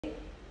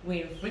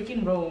We're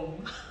freaking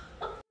Rome.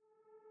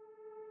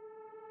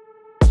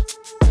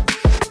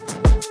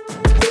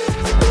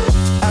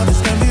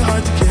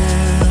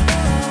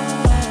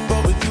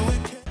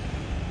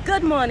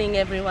 Good morning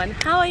everyone,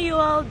 how are you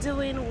all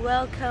doing?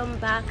 Welcome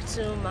back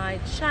to my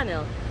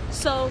channel.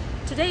 So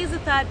today is the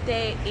third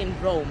day in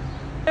Rome.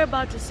 We're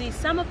about to see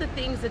some of the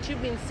things that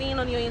you've been seeing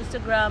on your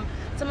Instagram,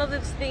 some of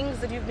the things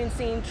that you've been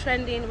seeing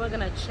trending. We're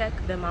gonna check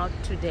them out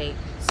today.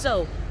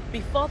 So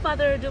before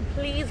further ado,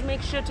 please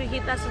make sure to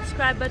hit that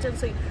subscribe button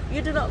so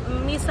you do not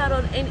miss out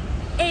on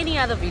any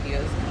other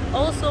videos.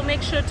 Also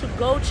make sure to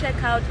go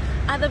check out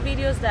other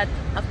videos that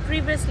I've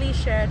previously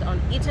shared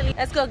on Italy.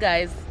 Let's go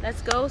guys,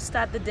 let's go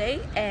start the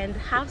day and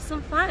have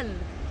some fun.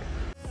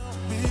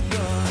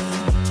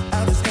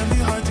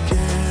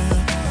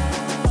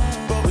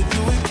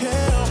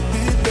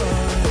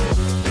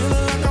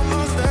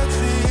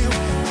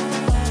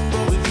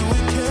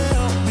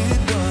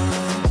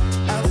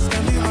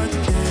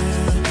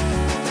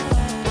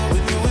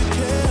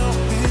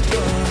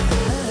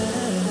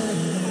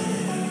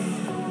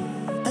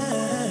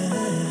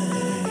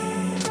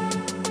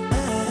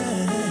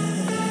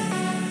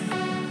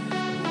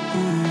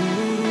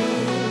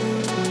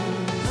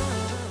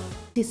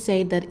 He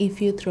said that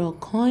if you throw a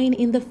coin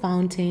in the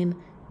fountain,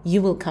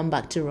 you will come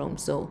back to Rome.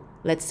 So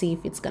let's see if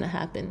it's gonna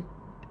happen.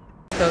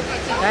 So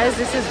guys,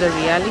 this is the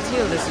reality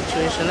of the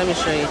situation. Let me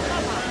show you.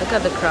 Look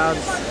at the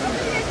crowds.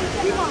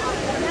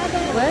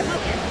 Where?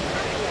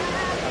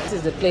 This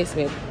is the place,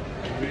 babe.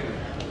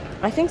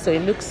 I think so.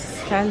 It looks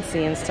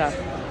fancy and stuff.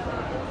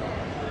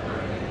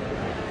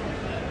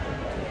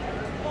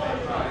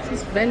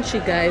 This is Vinci,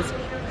 guys.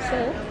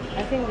 So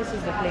I think this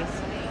is the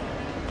place.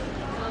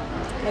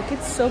 Like,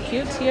 it's so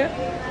cute here,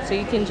 so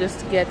you can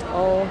just get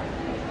all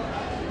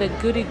the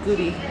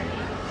goody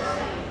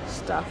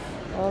stuff,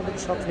 all the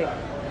chocolate.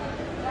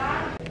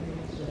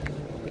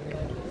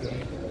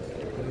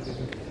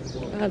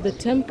 The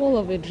Temple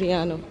of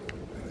Adriano.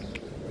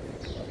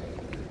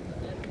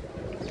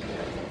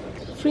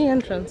 Free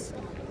entrance.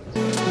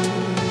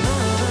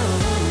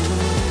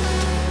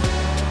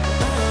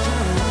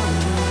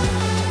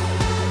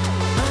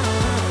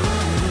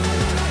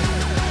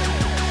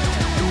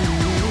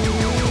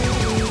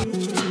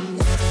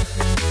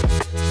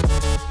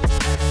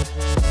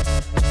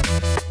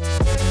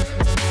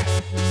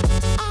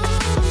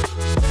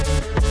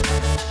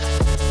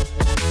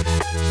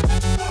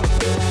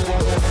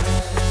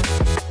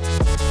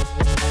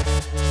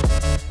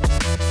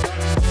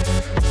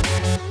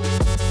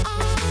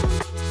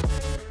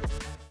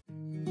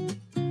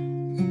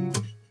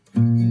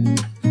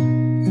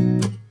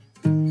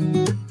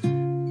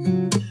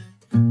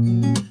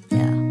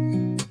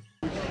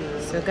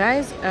 So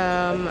guys,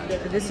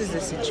 this is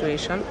the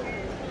situation.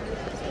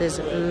 There's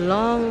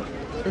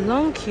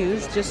long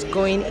queues just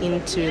going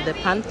into the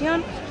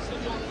Pantheon,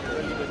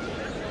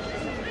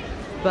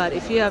 but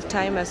if you have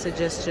time, I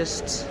suggest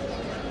just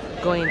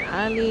going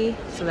early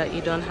so that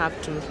you don't have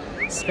to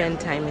spend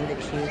time in the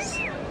queues.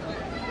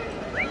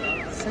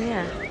 So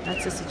yeah,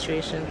 that's the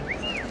situation.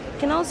 You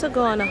can also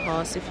go on a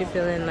horse if you're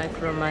feeling like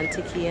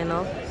romantic-y and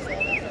all.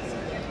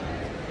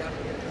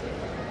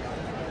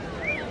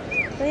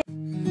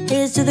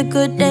 Here's to the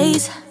good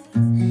days,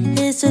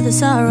 here's to the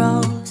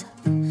sorrows.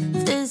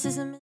 This is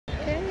a...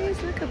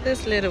 Guys, look at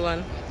this little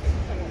one.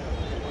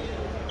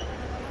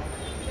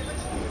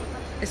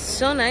 It's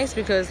so nice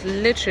because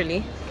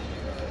literally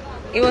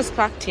it was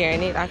packed here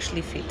and it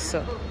actually fits.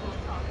 So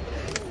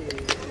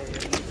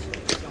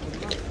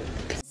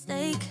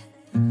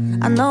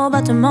I know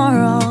about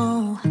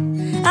tomorrow.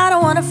 I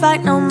don't wanna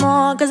fight no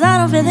more, cause I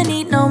don't feel the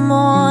need no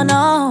more,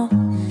 no.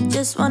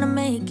 Just wanna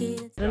make it.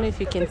 I don't know if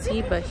you can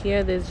see, but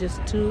here there's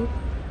just two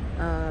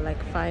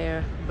like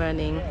fire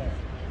burning,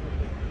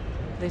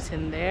 this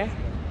in there,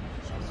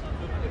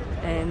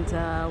 and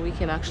we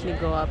can actually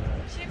go up.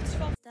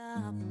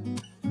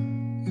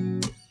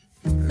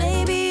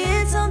 Maybe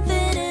it's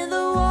something in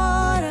the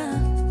water,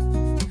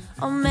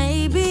 or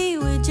maybe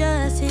we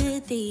just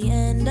hit the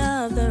end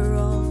of the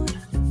road.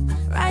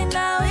 Right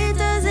now it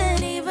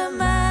doesn't even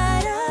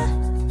matter.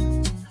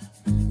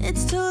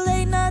 It's too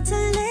late not to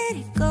let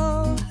it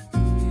go,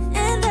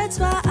 and that's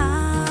why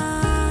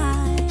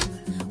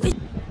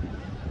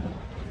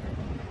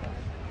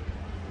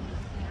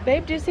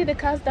Babe, do you see the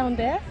cars down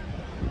there?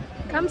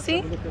 Come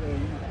see.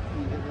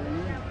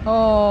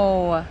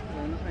 Oh.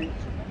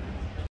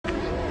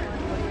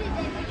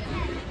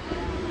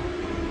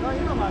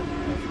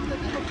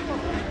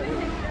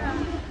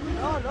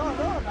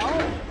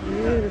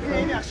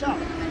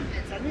 Beautiful.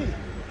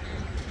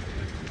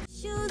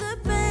 you the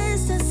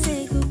best and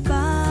say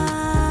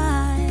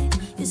goodbye.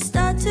 You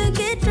start to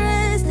get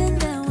dressed and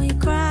then we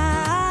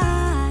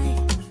cry,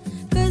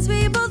 'cause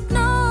we both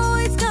know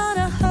it's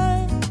gonna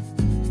hurt,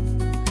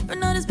 but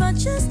not as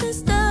much as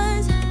this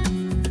does.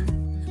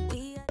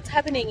 What's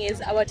happening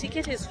is our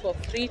ticket is for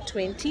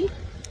 320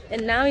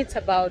 and now it's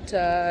about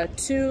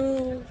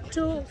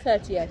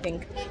 2:30, I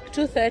think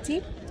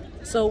 2:30.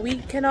 so we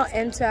cannot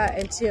enter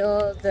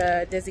until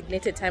the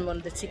designated time on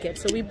the ticket.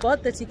 So we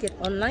bought the ticket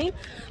online,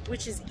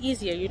 which is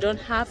easier. You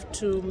don't have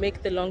to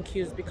make the long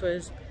queues,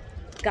 because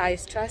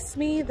guys, trust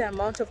me, the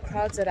amount of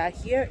crowds that are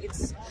here,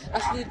 it's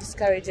actually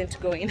discouraging to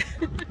go in.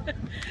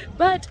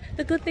 But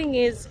the good thing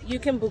is you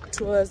can book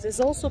tours.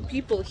 There's also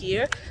people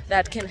here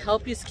that can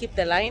help you skip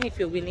the line if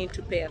you're willing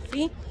to pay a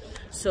fee.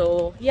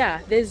 So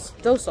yeah, there's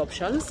those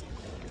options.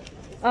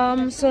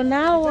 So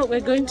now what we're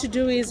going to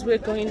do is we're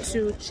going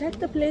to check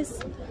the place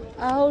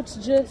out,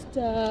 just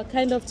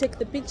kind of take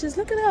the pictures.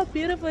 Look at how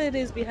beautiful it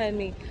is behind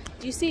me.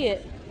 Do you see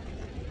it?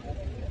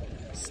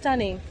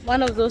 Stunning.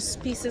 One of those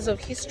pieces of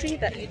history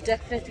that you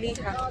definitely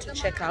have to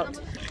check out.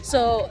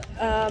 So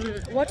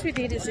what we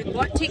did is we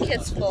bought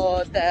tickets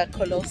for the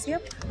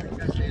Colosseum,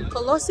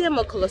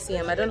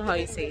 I don't know how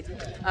you say it,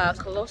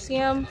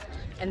 Colosseum,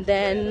 and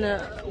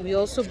then we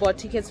also bought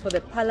tickets for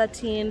the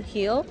Palatine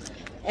Hill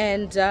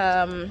and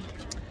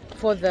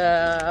for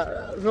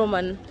the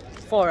Roman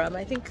Forum.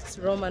 I think it's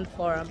Roman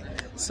Forum.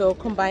 So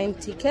combined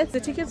tickets. The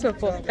tickets were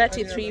for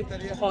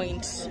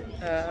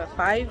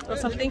 33.5 or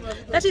something.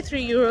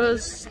 33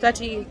 euros,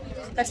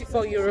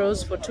 34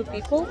 euros for 2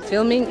 people.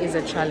 Filming is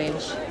a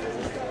challenge. So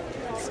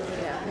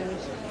yeah, let me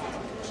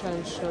try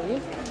and show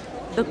you.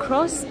 The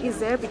cross is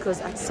there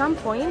because at some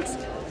point,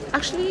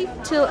 actually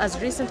till as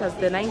recent as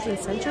the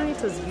 19th century,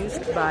 it was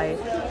used by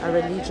a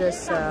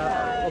religious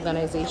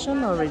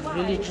organization or a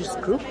religious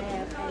group.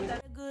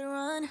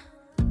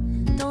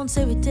 Don't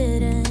say we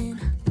didn't.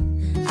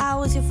 I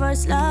was your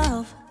first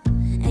love,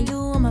 and you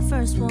were my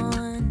first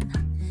one.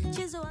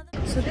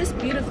 So this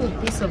beautiful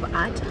piece of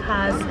art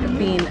has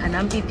been an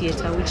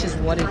amphitheater, which is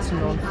what it's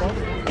known for.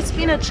 It's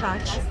been a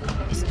church,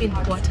 it's been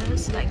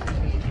quarters, like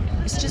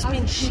it's just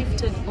been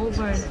shifted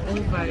over and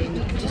over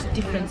in just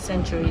different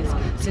centuries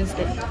since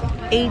the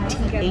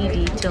 80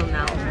 AD till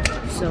now.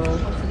 So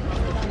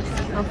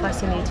how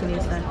fascinating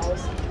is that?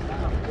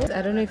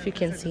 I don't know if you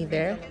can see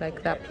there,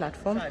 like that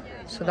platform.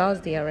 So that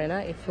was the arena.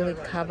 It fully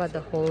covered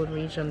the whole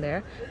region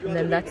there. And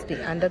then that's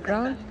the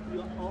underground.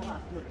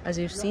 As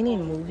you've seen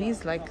in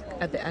movies, like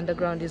at the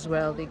underground is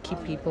where they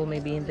keep people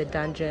maybe in the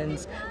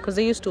dungeons, because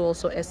they used to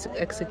also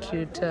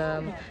execute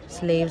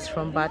slaves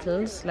from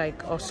battles,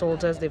 like, or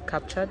soldiers they've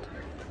captured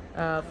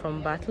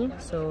from battle.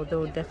 So they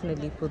would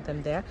definitely put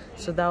them there.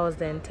 So that was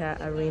the entire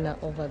arena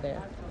over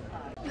there.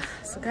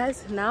 So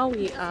guys, now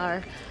we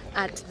are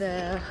at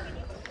the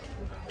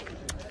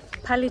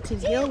Palatine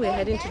Hill. We're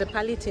heading to the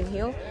Palatine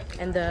Hill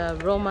and the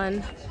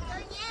Roman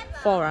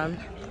Forum.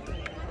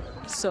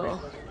 So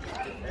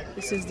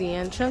this is the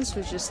entrance.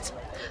 We just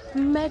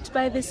met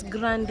by this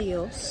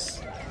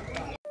grandiose.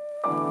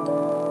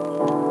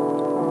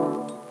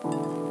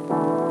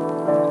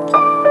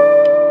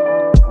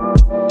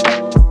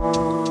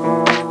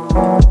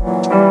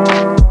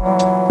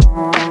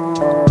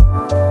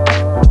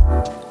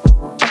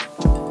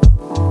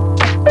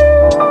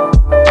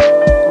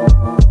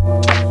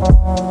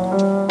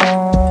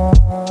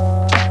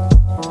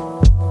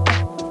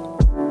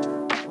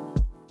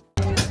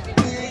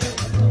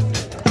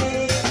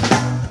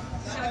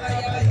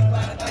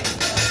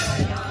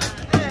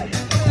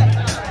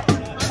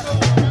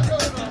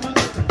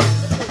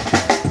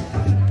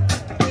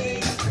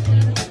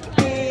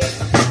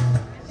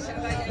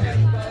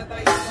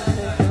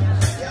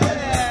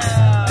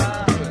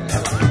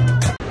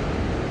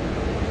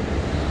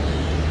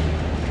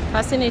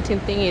 Fascinating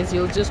thing is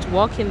you'll just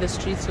walk in the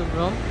streets of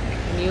Rome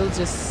and you'll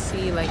just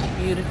see like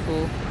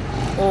beautiful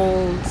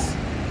old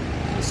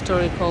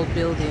historical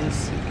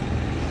buildings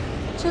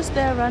just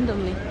there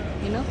randomly,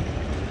 you know,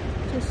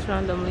 just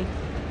randomly.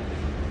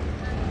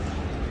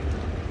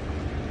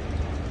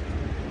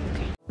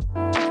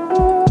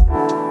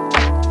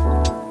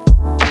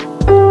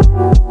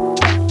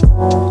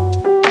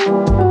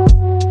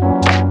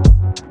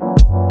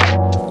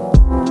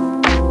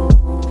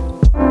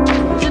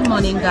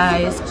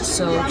 Guys,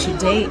 so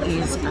today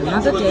is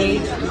another day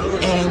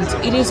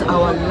and it is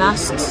our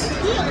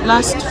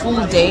last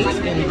full day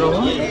in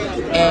Rome,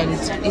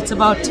 and it's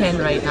about 10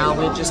 right now.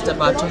 We're just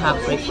about to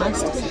have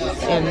breakfast,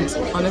 and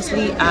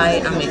honestly I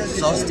am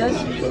exhausted.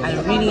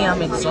 I really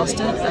am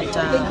exhausted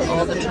after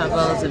all the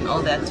travels and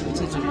all the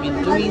activities we've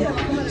been doing.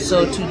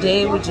 So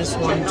today we just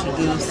want to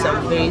do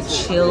some very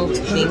chilled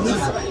things.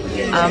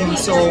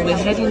 So we're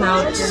heading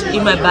out.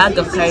 In my bag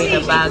I've carried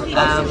a bag,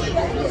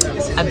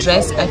 a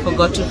dress. I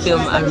forgot to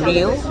film a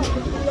reel,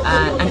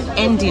 an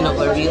ending of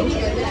a reel,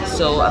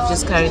 so I've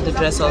just carried the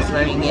dress I was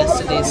wearing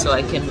yesterday so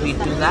I can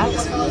redo that.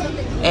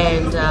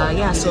 And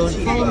yeah, so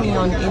follow me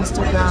on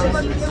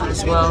Instagram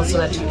as well so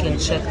that you can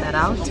check that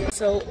out.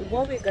 So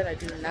what we're gonna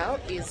do now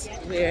is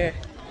we're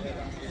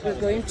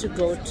going to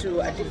go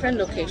to a different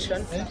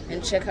location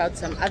and check out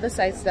some other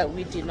sites that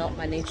we did not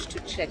manage to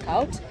check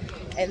out,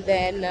 and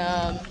then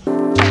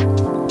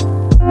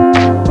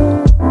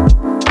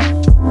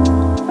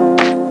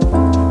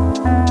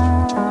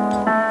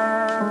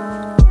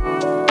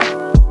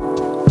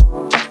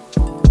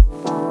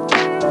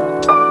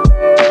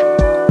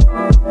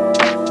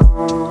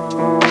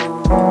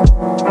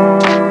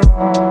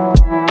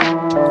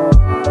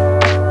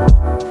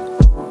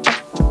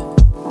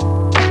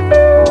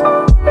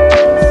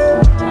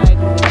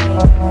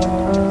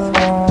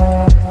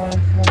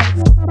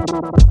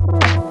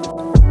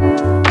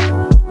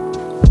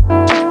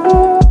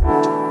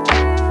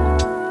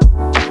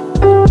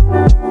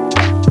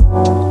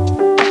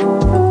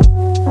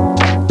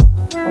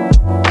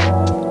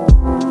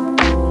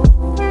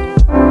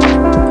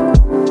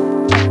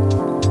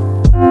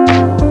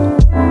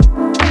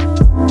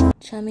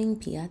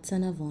Piazza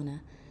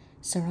Navona,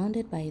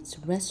 surrounded by its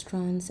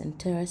restaurants and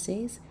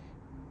terraces,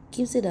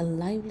 gives it a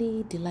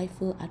lively,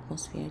 delightful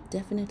atmosphere.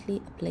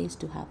 Definitely a place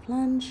to have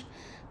lunch,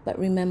 but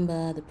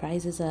remember the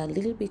prices are a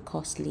little bit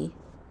costly,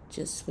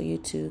 just for you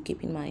to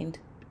keep in mind.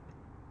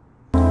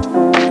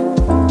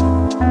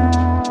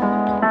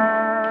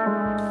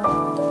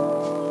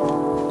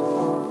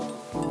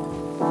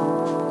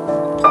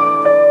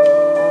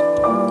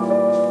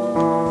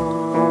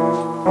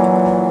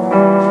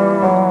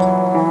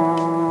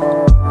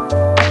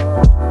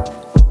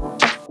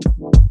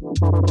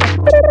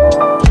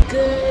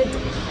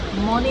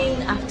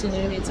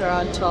 Afternoon, it's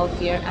around 12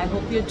 here. I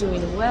hope you're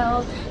doing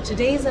well.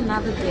 Today is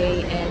another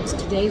day, and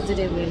today is the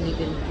day we live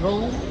in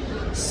Rome.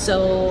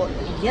 So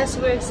yes,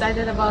 we're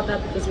excited about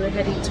that because we're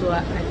heading to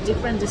a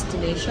different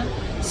destination,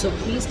 so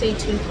please stay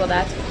tuned for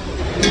that.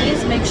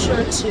 Please make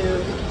sure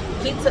to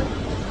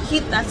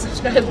hit that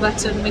subscribe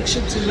button, make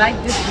sure to like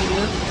this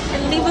video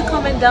and leave a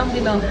comment down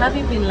below. Have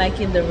you been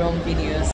liking the Rome videos?